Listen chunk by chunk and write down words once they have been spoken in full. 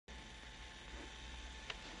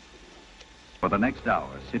the next hour,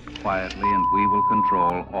 sit quietly and we will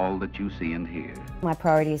control all that you see and hear. My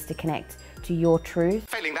priority is to connect to your truth.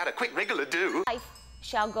 Failing that, a quick wriggle will do. Life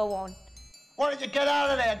shall go on. Why don't you get out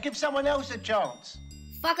of there? Give someone else a chance.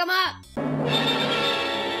 Fuck 'em up!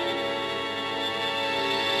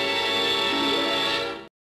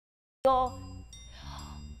 Your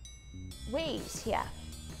ways here.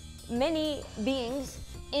 Many beings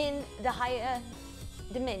in the higher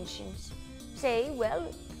dimensions say,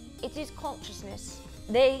 well, it is consciousness.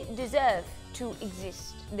 They deserve to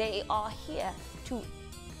exist. They are here to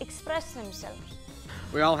express themselves.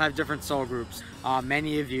 We all have different soul groups.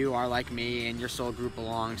 Many of you are like me and your soul group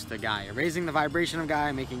belongs to Gaia. Raising the vibration of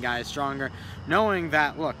Gaia, making Gaia stronger, knowing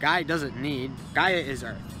that, look, Gaia is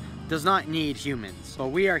Earth, does not need humans. But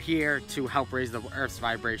we are here to help raise the Earth's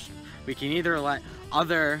vibration. We can either let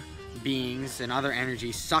other beings and other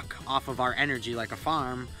energies suck off of our energy like a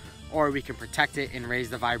farm, or we can protect it and raise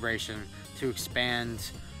the vibration to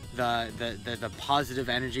expand the positive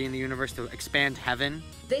energy in the universe, to expand heaven.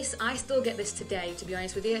 I still get this today, to be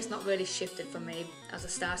honest with you. It's not really shifted for me. As a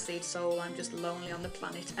starseed soul, I'm just lonely on the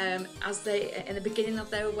planet. As they, in the beginning of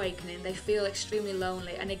their awakening, they feel extremely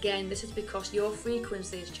lonely. And again, this is because your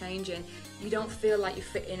frequency is changing. You don't feel like you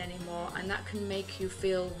fit in anymore, and that can make you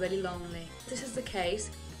feel really lonely. If this is the case,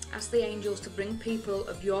 ask the angels to bring people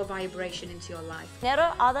of your vibration into your life. There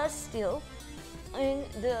are others still in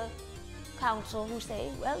the council who say,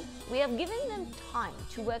 well, we have given them time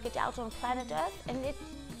to work it out on planet Earth, and it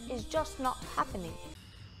is just not happening.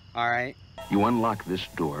 All right. You unlock this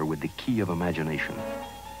door with the key of imagination.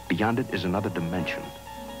 Beyond it is another dimension.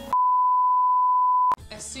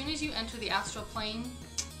 As soon as you enter the astral plane,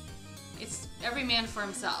 it's every man for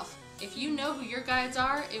himself. If you know who your guides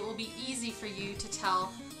are, it will be easy for you to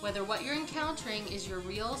tell whether what you're encountering is your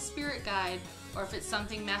real spirit guide or if it's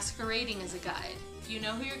something masquerading as a guide. If you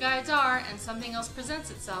know who your guides are and something else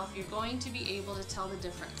presents itself, you're going to be able to tell the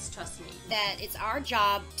difference, trust me. That it's our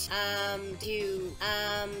job to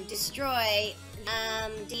destroy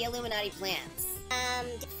the Illuminati plans.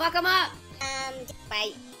 Fuck 'em up!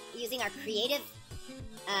 By using our creative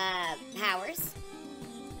powers.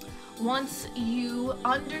 Once you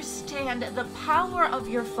understand the power of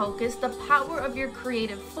your focus, the power of your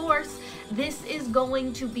creative force, this is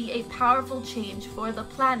going to be a powerful change for the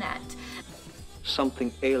planet.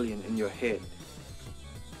 Something alien in your head.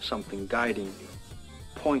 Something guiding you,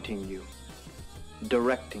 pointing you,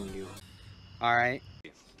 directing you. All right.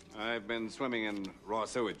 I've been swimming in raw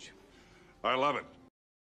sewage. I love it.